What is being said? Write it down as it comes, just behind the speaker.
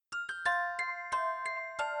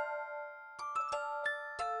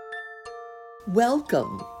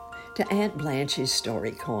Welcome to Aunt Blanche's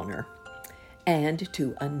Story Corner and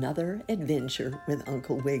to another adventure with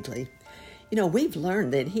Uncle Wiggily. You know, we've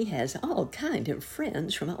learned that he has all kind of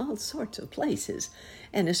friends from all sorts of places,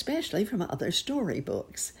 and especially from other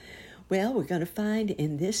storybooks. Well, we're going to find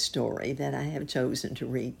in this story that I have chosen to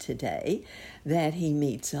read today that he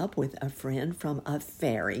meets up with a friend from a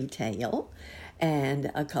fairy tale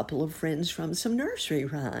and a couple of friends from some nursery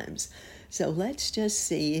rhymes. So let's just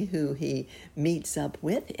see who he meets up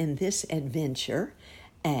with in this adventure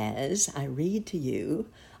as I read to you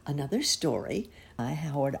another story by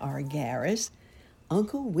Howard R. Garis,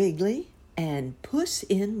 Uncle Wiggily and Puss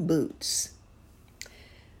in Boots.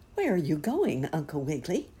 "Where are you going, Uncle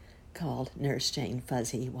Wiggily?" called Nurse Jane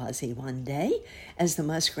Fuzzy Wuzzy one day as the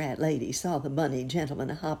muskrat lady saw the bunny gentleman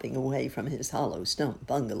hopping away from his hollow stump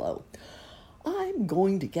bungalow. "I'm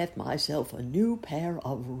going to get myself a new pair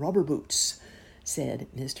of rubber boots," said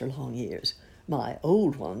Mr. Longears. "My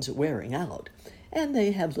old ones are wearing out, and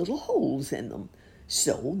they have little holes in them,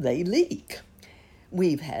 so they leak.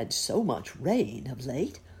 We've had so much rain of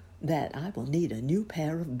late that I will need a new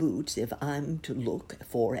pair of boots if I'm to look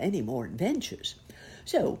for any more adventures.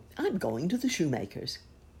 So I'm going to the shoemaker's."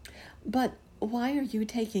 "But why are you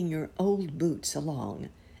taking your old boots along?"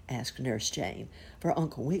 asked Nurse Jane, for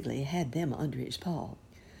Uncle Wiggily had them under his paw.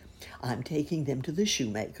 "I'm taking them to the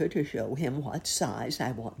shoemaker to show him what size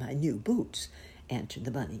I want my new boots," answered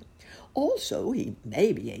the bunny. "Also, he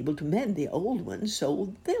may be able to mend the old ones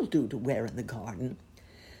so they'll do to wear in the garden."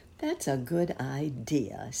 "That's a good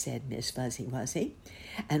idea," said Miss Fuzzy Wuzzy.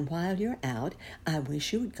 "And while you're out, I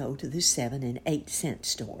wish you would go to the 7 and 8 cent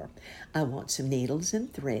store. I want some needles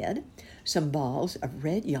and thread, some balls of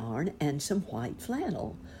red yarn, and some white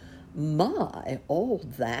flannel." "My, all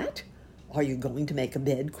that? Are you going to make a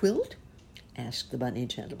bed quilt?" asked the bunny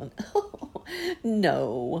gentleman. "Oh,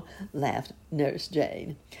 no," laughed Nurse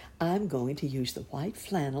Jane. "I'm going to use the white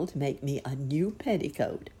flannel to make me a new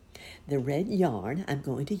petticoat. The red yarn I'm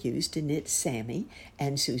going to use to knit Sammy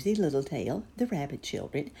and Susie Littletail, the rabbit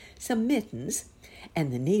children, some mittens,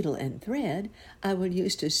 and the needle and thread I will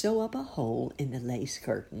use to sew up a hole in the lace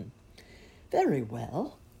curtain." "Very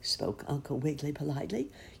well," spoke Uncle Wiggily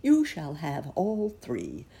politely. "You shall have all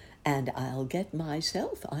three, and I'll get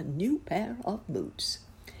myself a new pair of boots."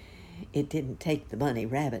 It didn't take the bunny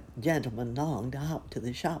rabbit gentleman long to hop to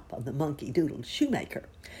the shop of the monkey doodle shoemaker,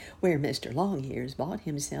 where Mr. Longears bought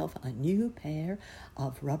himself a new pair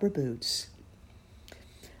of rubber boots.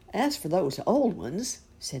 "As for those old ones,"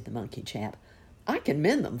 said the monkey chap, "I can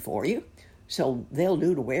mend them for you, so they'll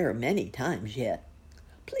do to wear many times yet."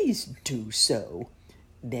 "Please do so,"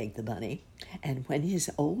 begged the bunny, and when his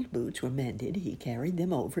old boots were mended, he carried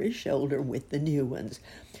them over his shoulder with the new ones,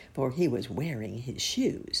 for he was wearing his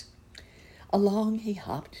shoes. Along he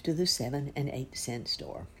hopped to the 7 and 8 cent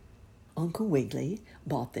store. Uncle Wiggily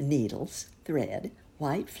bought the needles, thread,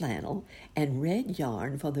 white flannel, and red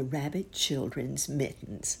yarn for the rabbit children's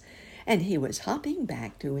mittens, and he was hopping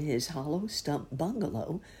back to his hollow stump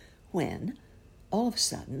bungalow when, all of a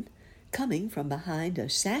sudden, coming from behind a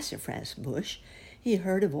sassafras bush, he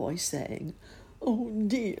heard a voice saying, "Oh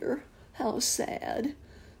dear, how sad.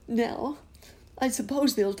 Now, I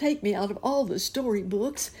suppose they'll take me out of all the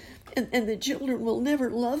storybooks, and the children will never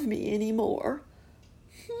love me any more."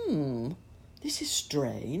 This is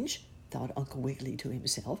strange," thought Uncle Wiggily to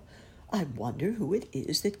himself. "I wonder who it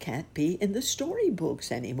is that can't be in the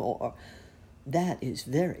storybooks anymore. That is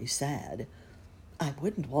very sad. I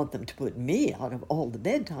wouldn't want them to put me out of all the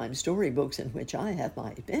bedtime storybooks in which I have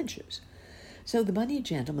my adventures." So the bunny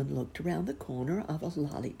gentleman looked around the corner of a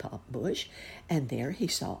lollipop bush, and there he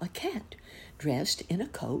saw a cat, dressed in a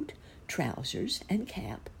coat, trousers, and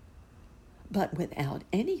cap, but without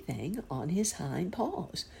anything on his hind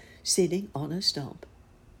paws, sitting on a stump.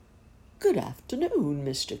 "Good afternoon,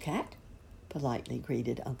 Mr. Cat," politely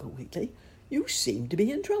greeted Uncle Wiggily. "You seem to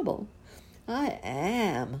be in trouble." "I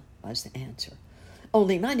am," was the answer.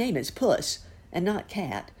 "Only my name is Puss, and not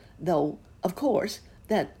Cat, though, of course,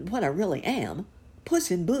 that's what I really am.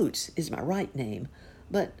 Puss in Boots is my right name,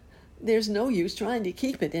 but there's no use trying to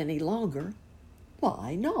keep it any longer."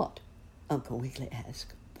 "Why not?" Uncle Wiggily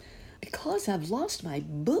asked. "Because I've lost my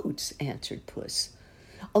boots," answered Puss.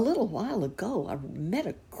 "A little while ago I met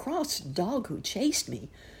a cross dog who chased me.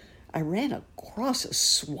 I ran across a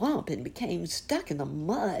swamp and became stuck in the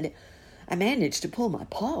mud. I managed to pull my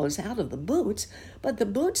paws out of the boots, but the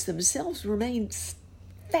boots themselves remained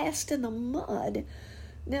fast in the mud.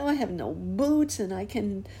 Now I have no boots, and I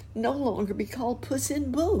can no longer be called Puss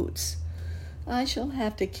in Boots. I shall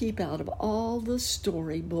have to keep out of all the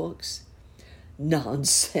storybooks."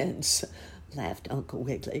 "Nonsense," laughed Uncle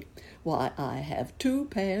Wiggily. "Why, I have 2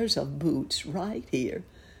 pairs of boots right here.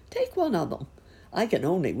 Take one of them. I can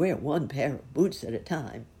only wear 1 pair of boots at a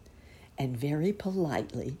time." And very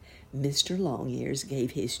politely, Mr. Longears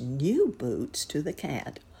gave his new boots to the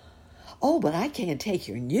cat. "Oh, but I can't take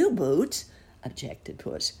your new boots," objected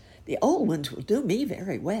Puss. "The old ones will do me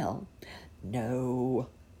very well." "No,"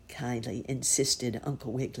 kindly insisted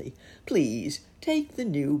Uncle Wiggily. "Please take the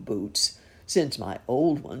new boots. Since my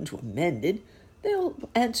old ones were mended, they'll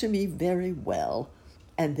answer me very well,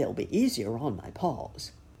 and they'll be easier on my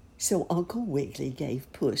paws." So Uncle Wiggily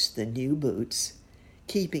gave Puss the new boots,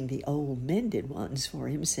 keeping the old mended ones for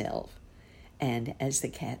himself. And as the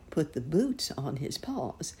cat put the boots on his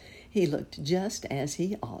paws, he looked just as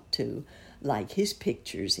he ought to, like his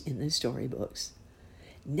pictures in the storybooks.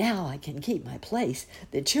 "Now I can keep my place.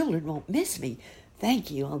 The children won't miss me.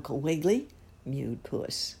 Thank you, Uncle Wiggily," mewed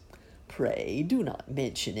Puss. "Pray do not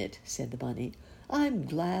mention it," said the bunny. "I'm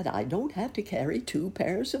glad I don't have to carry 2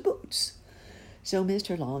 pairs of boots." So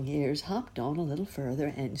Mr. Longears hopped on a little further,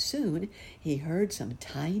 and soon he heard some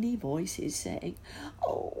tiny voices saying,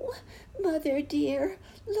 "Oh, Mother dear,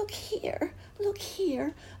 look here,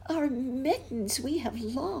 our mittens we have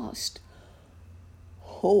lost."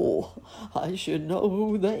 "Oh, I should know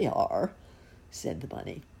who they are," said the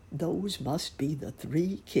bunny. "Those must be the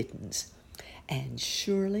 3 kittens." And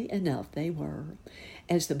surely enough they were,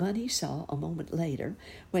 as the bunny saw a moment later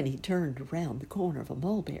when he turned around the corner of a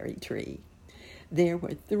mulberry tree. There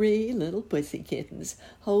were 3 little pussy kittens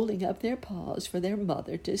holding up their paws for their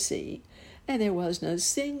mother to see, and there wasn't a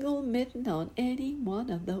single mitten on any one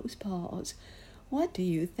of those paws. What do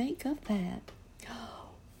you think of that?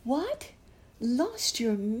 "What? Lost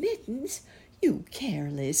your mittens? You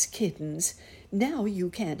careless kittens! Now you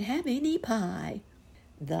can't have any pie!"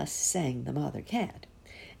 Thus sang the mother cat.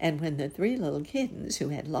 And when the 3 little kittens who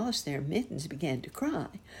had lost their mittens began to cry,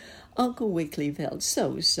 Uncle Wiggily felt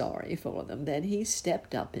so sorry for them that he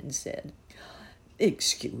stepped up and said,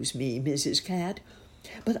 "Excuse me, Mrs. Cat,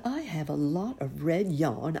 but I have a lot of red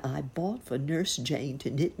yarn I bought for Nurse Jane to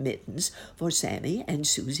knit mittens for Sammy and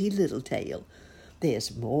Susie Littletail.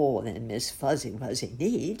 There's more than Miss Fuzzy Wuzzy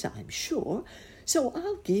needs, I'm sure, so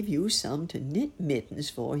I'll give you some to knit mittens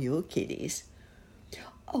for your kitties."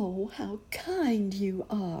 "Oh, how kind you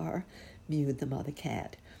are," mewed the mother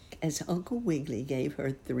cat, as Uncle Wiggily gave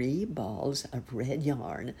her 3 balls of red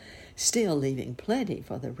yarn, still leaving plenty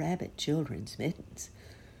for the rabbit children's mittens.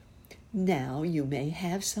 "Now you may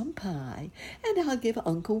have some pie, and I'll give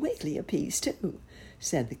Uncle Wiggily a piece too,"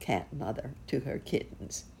 said the cat mother to her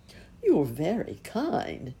kittens. "You're very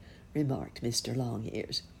kind," remarked Mr.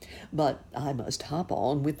 Longears, "but I must hop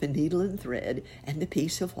on with the needle and thread and the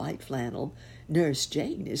piece of white flannel. Nurse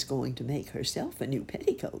Jane is going to make herself a new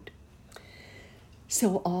petticoat."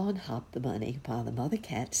 So on hopped the bunny, while the mother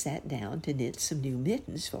cat sat down to knit some new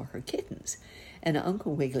mittens for her kittens, and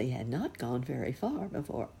Uncle Wiggily had not gone very far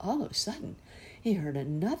before all of a sudden he heard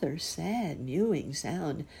another sad mewing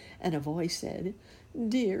sound, and a voice said,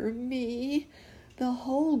 "Dear me, the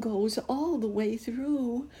hole goes all the way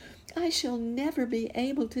through. I shall never be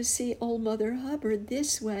able to see Old Mother Hubbard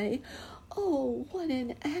this way. Oh, what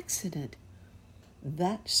an accident!"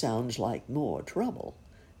 "That sounds like more trouble,"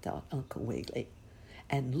 thought Uncle Wiggily,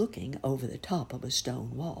 and looking over the top of a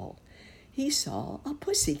stone wall, he saw a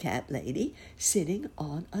pussy-cat lady sitting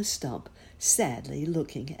on a stump, sadly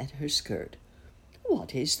looking at her skirt.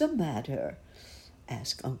 "What is the matter?"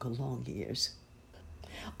 asked Uncle Longears.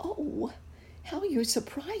 "Oh, how you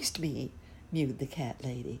surprised me," mewed the cat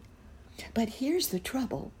lady. "But here's the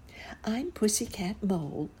trouble. I'm Pussycat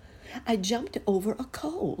Mole. I jumped over a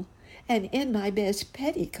coal, and in my best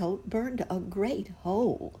petticoat burned a great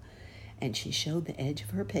hole." And she showed the edge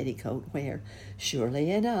of her petticoat where,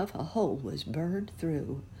 surely enough, a hole was burned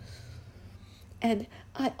through. "And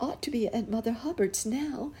I ought to be at Mother Hubbard's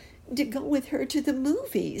now, to go with her to the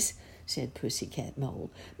movies," said Pussycat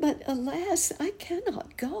Mole. "But alas, I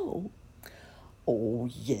cannot go." "Oh,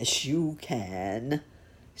 yes, you can,"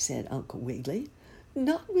 said Uncle Wiggily.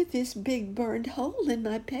 "Not with this big burned hole in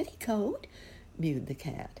my petticoat," mewed the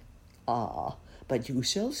cat. "Ah, but you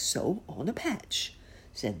shall sew on a patch,"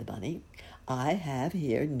 said the bunny. "I have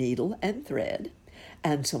here needle and thread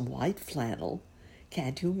and some white flannel.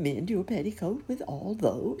 Can't you mend your petticoat with all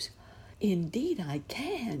those?" "Indeed I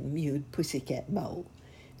can," mewed Pussycat Mole.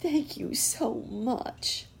 "Thank you so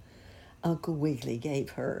much." Uncle Wiggily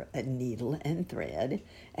gave her a needle and thread,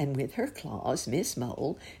 and with her claws Miss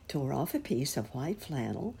Mole tore off a piece of white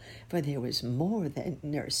flannel, for there was more than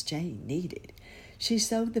Nurse Jane needed. She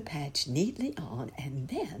sewed the patch neatly on, and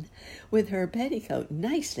then, with her petticoat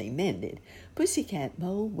nicely mended, Pussycat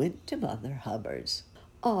Mole went to Mother Hubbard's.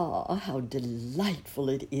 "Ah, how delightful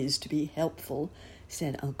it is to be helpful,"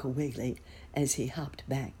 said Uncle Wiggily as he hopped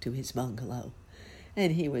back to his bungalow.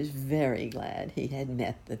 And he was very glad he had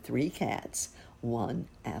met the 3 cats, one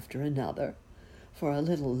after another. For a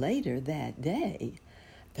little later that day,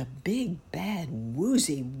 the big bad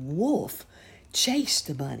woozy wolf chased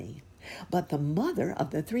the bunny. But the mother of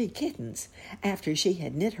the 3 kittens, after she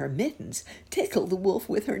had knit her mittens, tickled the wolf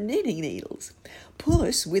with her knitting needles.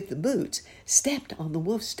 Puss, with the boots, stepped on the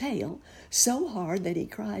wolf's tail so hard that he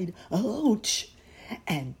cried, "Ouch!"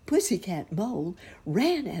 And Pussycat Mole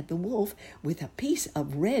ran at the wolf with a piece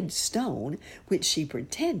of red stone, which she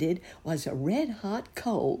pretended was a red-hot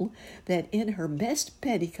coal that in her best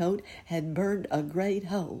petticoat had burned a great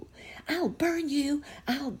hole. "I'll burn you!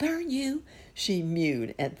 I'll burn you!" she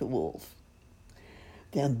mewed at the wolf.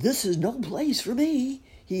 "Then this is no place for me,"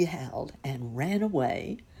 he howled and ran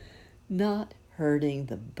away, not hurting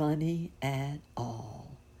the bunny at all.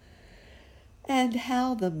 And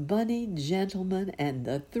how the bunny gentleman and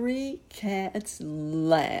the 3 cats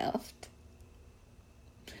laughed.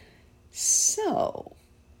 So,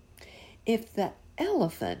 if the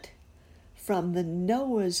elephant from the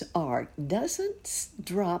Noah's Ark doesn't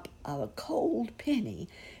drop a cold penny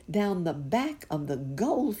down the back of the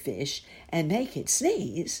goldfish and make it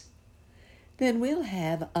sneeze, then we'll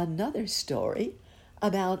have another story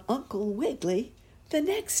about Uncle Wiggily the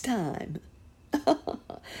next time.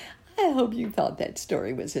 I hope you thought that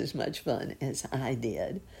story was as much fun as I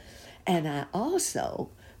did. And I also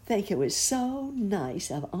think it was so nice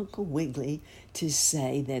of Uncle Wiggily to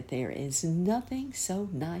say that there is nothing so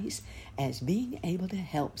nice as being able to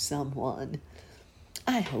help someone.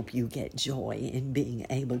 I hope you get joy in being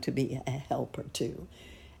able to be a helper too.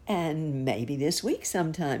 And maybe this week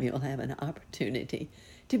sometime you'll have an opportunity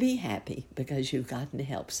to be happy because you've gotten to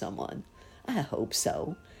help someone. I hope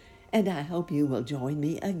so. And I hope you will join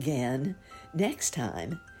me again next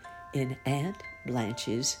time in Aunt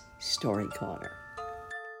Blanche's Story Corner.